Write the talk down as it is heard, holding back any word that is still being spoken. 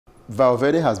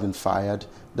Valverde has been fired.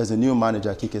 There's a new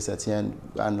manager, Quique Setién,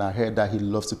 and I heard that he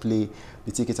loves to play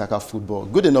the tiki-taka football.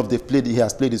 Good enough, he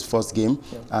has played his first game,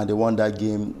 and they won that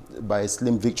game by a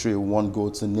slim victory,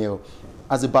 1-0.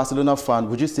 As a Barcelona fan,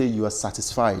 would you say you are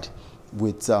satisfied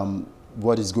with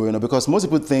what is going on? Because most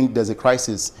people think there's a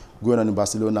crisis going on in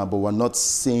Barcelona, but we're not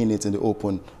seeing it in the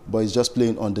open, but it's just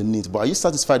playing underneath. But are you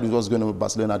satisfied with what's going on with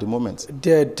Barcelona at the moment?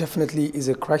 There definitely is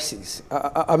a crisis.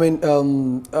 I mean,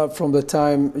 from the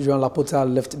time Joan Laporta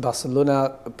left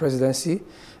Barcelona presidency,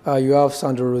 you have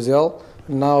Sandro Rosell,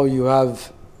 now you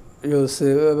have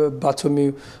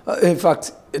Bartomeu. In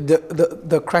fact,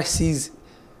 the crisis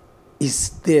is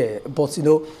there, but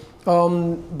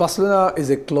Barcelona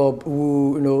is a club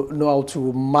who know how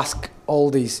to mask all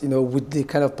this, with the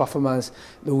kind of performance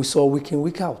that we saw week in,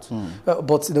 week out. But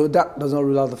that does not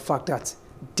rule out the fact that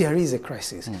there is a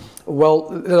crisis. Well,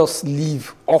 let us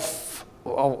leave off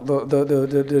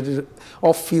the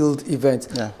off-field event.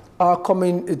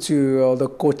 Coming to the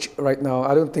coach right now,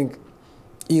 I don't think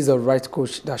he's the right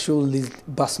coach that should lead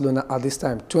Barcelona at this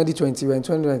time. 2020, we're in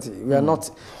 2020. We are not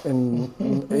in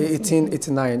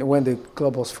 1889 when the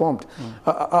club was formed.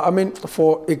 I mean,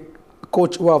 for a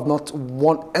coach who have not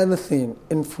won anything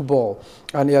in football,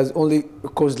 and he has only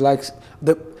coached like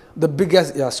the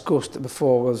biggest he has coached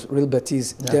before was Real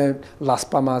Betis, then Las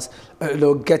Palmas.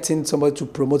 Getting somebody to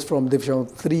promote from Division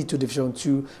 3 to Division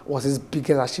 2 was his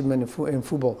biggest achievement in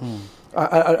football.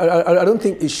 I don't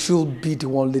think it should be the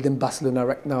one leading Barcelona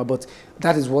right now, but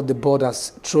that is what the board has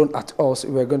thrown at us.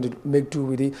 We're going to make do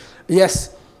with it.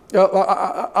 Yes,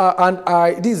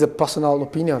 and this is a personal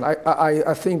opinion.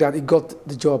 I think that he got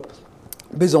the job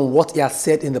based on what he has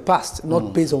said in the past,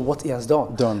 not based on what he has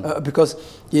done. Because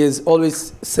he has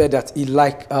always said that he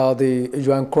liked the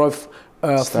Johan Cruyff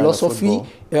philosophy.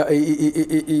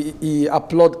 He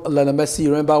applauded Lionel Messi.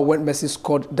 Remember when Messi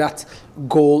scored that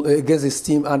goal against his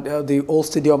team, and the whole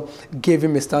stadium gave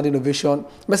him a standing ovation.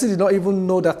 Messi did not even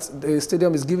know that the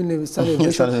stadium is giving him a standing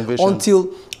ovation until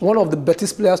one of the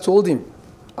Betis players told him.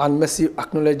 And Messi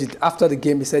acknowledged it. After the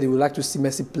game, he said he would like to see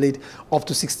Messi played up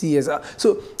to 60 years.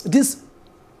 So this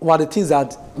were the things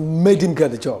that made him get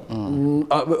the job.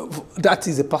 That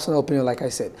is a personal opinion, like I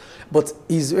said. But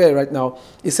he's there right now.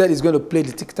 He said he's going to play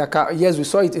the tiki-taka. Yes, we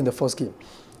saw it in the first game.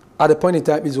 At the point in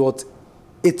time, it's what?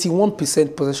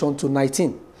 81% possession to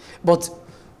 19. But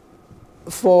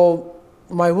for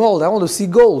my world, I want to see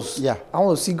goals. I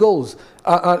want to see goals.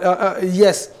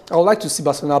 Yes, I would like to see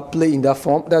Barcelona play in that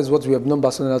form. That's what we have known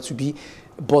Barcelona to be.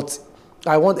 But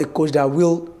I want a coach that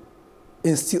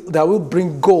will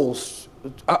bring goals.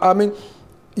 I mean,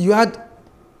 you had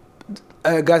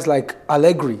guys like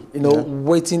Allegri,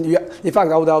 waiting. In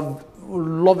fact, I would have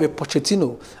loved a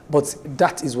Pochettino, but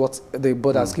that is what the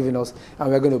board has given us,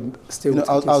 and we're going to stay with it.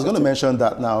 I was going to mention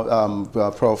that now,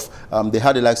 Prof. They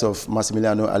had the likes of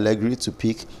Massimiliano Allegri to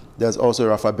pick. There's also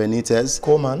Rafa Benitez.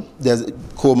 Koeman.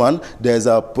 There's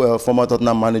a former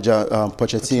Tottenham manager,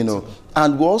 Pochettino.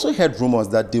 And we also heard rumors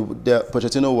that the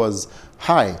Pochettino was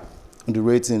high in the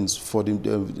ratings for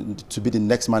to be the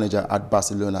next manager at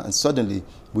Barcelona, and suddenly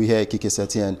we hear Quique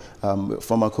Setién,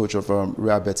 former coach of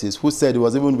Real Betis, who said he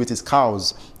was even with his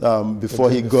cows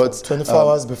before he got 24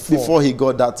 hours before he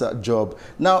got that job.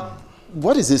 Now,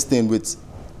 what is this thing with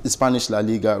the Spanish La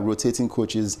Liga rotating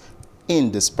coaches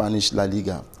in the Spanish La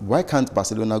Liga? Why can't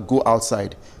Barcelona go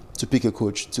outside to pick a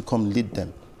coach to come lead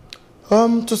them?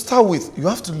 To start with, you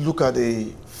have to look at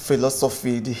the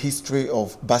philosophy, the history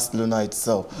of Barcelona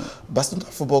itself. Barcelona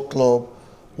Football Club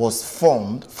was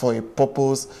formed for a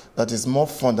purpose that is more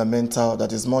fundamental,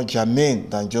 that is more germane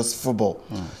than just football.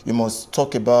 You must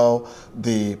talk about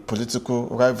the political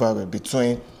rivalry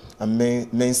between a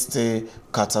mainstay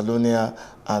Catalonia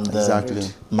and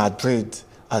Madrid,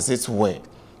 as it were.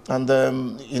 And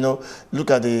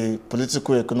look at the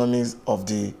political economies of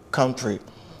the country.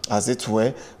 As it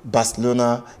were,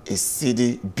 Barcelona, a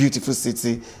city, beautiful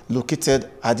city, located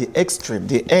at the extreme,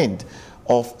 the end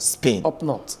of Spain. Up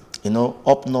north.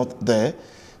 Up north there,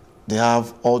 they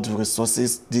have all the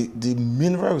resources, the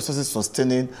mineral resources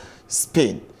sustaining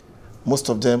Spain. Most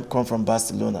of them come from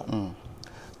Barcelona.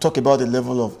 Talk about the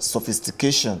level of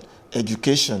sophistication,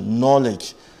 education,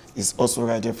 knowledge is also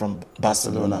right there from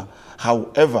Barcelona.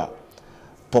 However,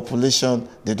 population,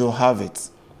 they don't have it.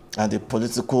 And the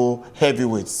political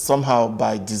heavyweights, somehow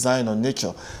by design or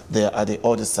nature, they are at the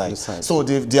other side. So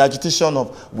the agitation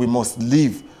of we must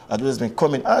leave has been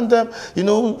coming. And,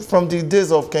 from the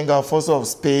days of King Alfonso of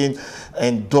Spain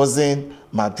endorsing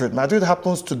Madrid, Madrid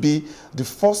happens to be the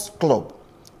first club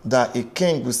that a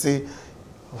king will say,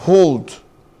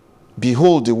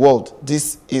 behold the world,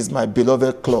 this is my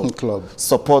beloved club.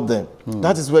 Support them.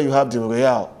 That is where you have the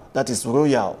Real that is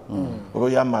Royal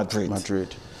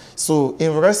Madrid. So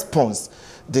in response,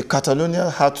 the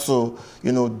Catalonian had to,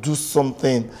 do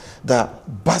something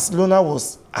that Barcelona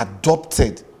was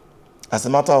adopted as a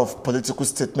matter of political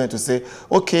statement to say,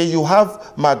 okay, you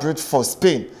have Madrid for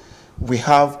Spain, we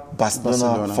have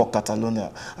Barcelona for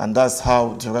Catalonia. And that's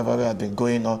how the rivalry had been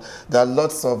going on. There are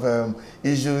lots of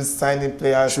issues, signing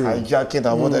players, hijacking,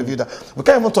 and whatever. We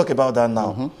can't even talk about that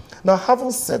now. Now,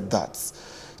 having said that,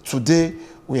 today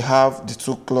we have the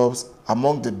two clubs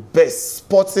among the best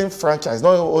sporting franchise,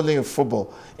 not only in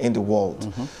football, in the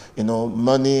world.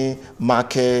 Money,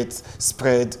 market,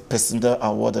 spread, personnel,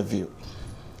 and what have you.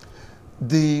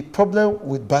 The problem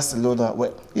with Barcelona,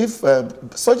 well, if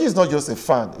Soji is not just a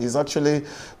fan, he's actually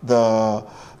the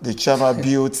chairman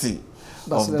BOT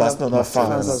of Barcelona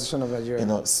fans.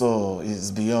 So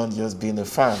it's beyond just being a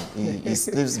fan. He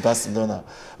lives Barcelona.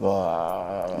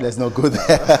 Let's not go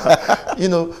there.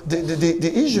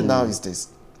 The issue now is this.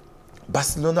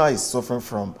 Barcelona is suffering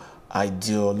from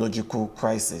ideological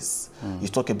crisis. You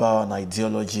talk about an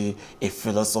ideology, a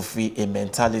philosophy, a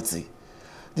mentality.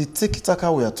 The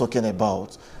tiki-taka we are talking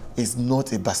about is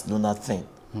not a Barcelona thing.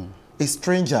 A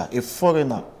stranger, a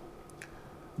foreigner,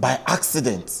 by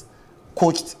accident,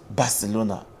 coached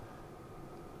Barcelona.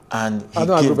 And I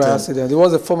don't agree by accident. He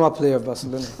was a former player of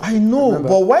Barcelona. I know,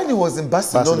 but while he was in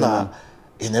Barcelona,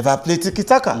 he never played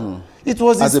tiki-taka. It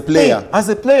was as a player. As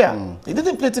a player. He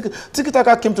didn't play tiki-taka.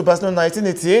 Tiki-taka came to Barcelona in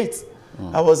 1988.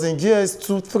 I was in GS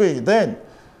 2-3 then.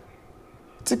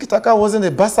 Tiki-taka wasn't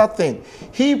a Barca thing.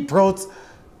 He brought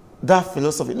that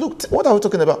philosophy. Look, what are we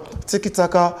talking about?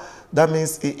 Tiki-taka, that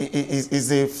means it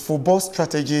is a football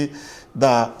strategy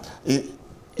that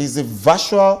is a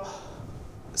virtual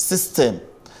system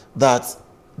that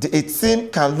a team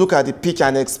can look at the pitch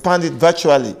and expand it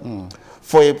virtually.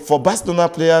 For Barcelona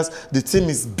players, the team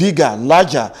is bigger,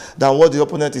 larger than what the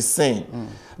opponent is saying.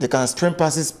 They can stream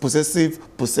passes,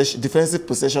 defensive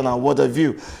possession, and what have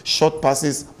you. Short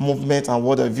passes, movement, and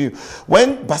what have you.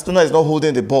 When Barcelona is not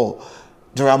holding the ball,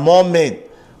 there are more men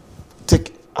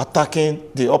attacking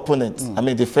the opponent,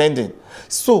 defending.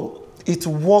 So it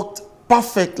worked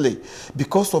perfectly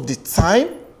because of the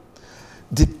time,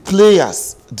 the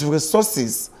players, the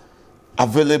resources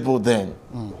available then.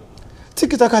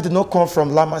 Tiki-taka did not come from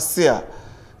La Masia,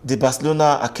 the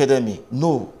Barcelona Academy.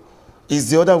 No. It's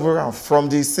the other way around. From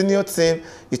the senior team,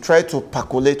 he tried to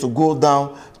percolate, to go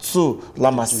down to La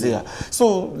Masia.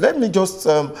 So let me just,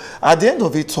 at the end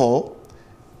of it all,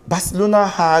 Barcelona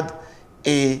had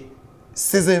a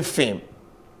season fame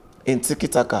in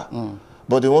tiki-taka,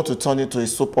 but they want to turn it to a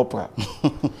soap opera.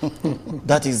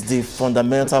 That is the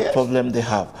fundamental problem they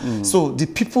have. So the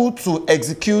people to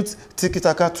execute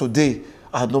tiki-taka today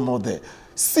are no more there.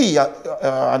 See,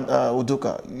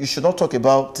 Udoka, you should not talk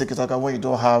about tiki-taka when you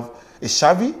don't have a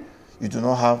Xavi, you do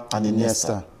not have an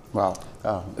Iniesta. Wow.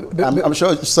 I'm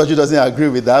sure Soji doesn't agree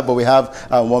with that, but we have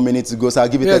 1 minute to go, so I'll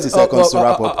give you 30 seconds to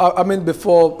wrap up. I mean,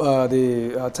 before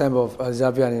the time of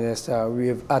Xavi and Iniesta, we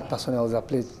have had personnel that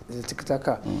played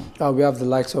tiki-taka. We have the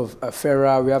likes of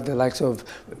Ferrer, we have the likes of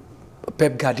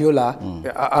Pep Guardiola.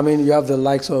 I mean, you have the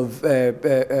likes of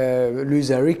Luis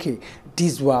Enrique.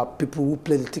 These were people who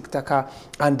played the tiki-taka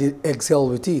and they excel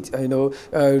with it.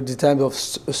 The time of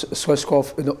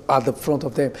Sweshkov, at the front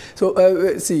of them. So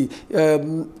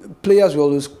players will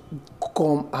always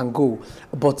come and go,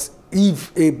 but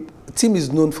if a team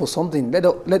is known for something,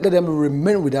 let them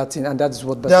remain with that thing, and that's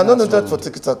what. They are not known for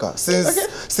tiki-taka.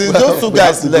 Since those two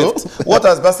guys left, what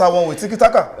has Barca won with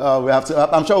tiki-taka? We have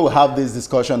to. I'm sure we'll have this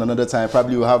discussion another time.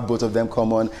 Probably we'll have both of them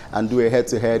come on and do a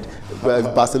head-to-head.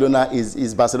 Barcelona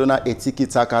is Barcelona a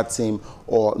tiki-taka team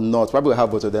or not? Probably we'll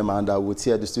have both of them, and we'll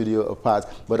tear the studio apart.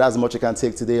 But that's much you can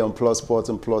take today on Plus Sports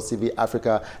and Plus TV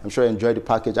Africa. I'm sure you enjoyed the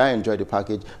package. I enjoyed the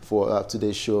package for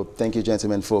today's show. Thank you,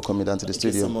 gentlemen, for coming down to the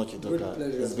studio. Thank you so much, Udoka.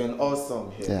 It's been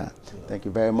awesome here. Yeah, thank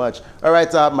you very much. All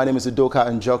right, my name is Udoka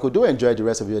and Joko. Do enjoy the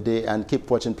rest of your day and keep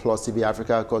watching Plus TV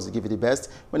Africa because we give you the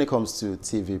best when it comes to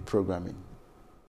TV programming.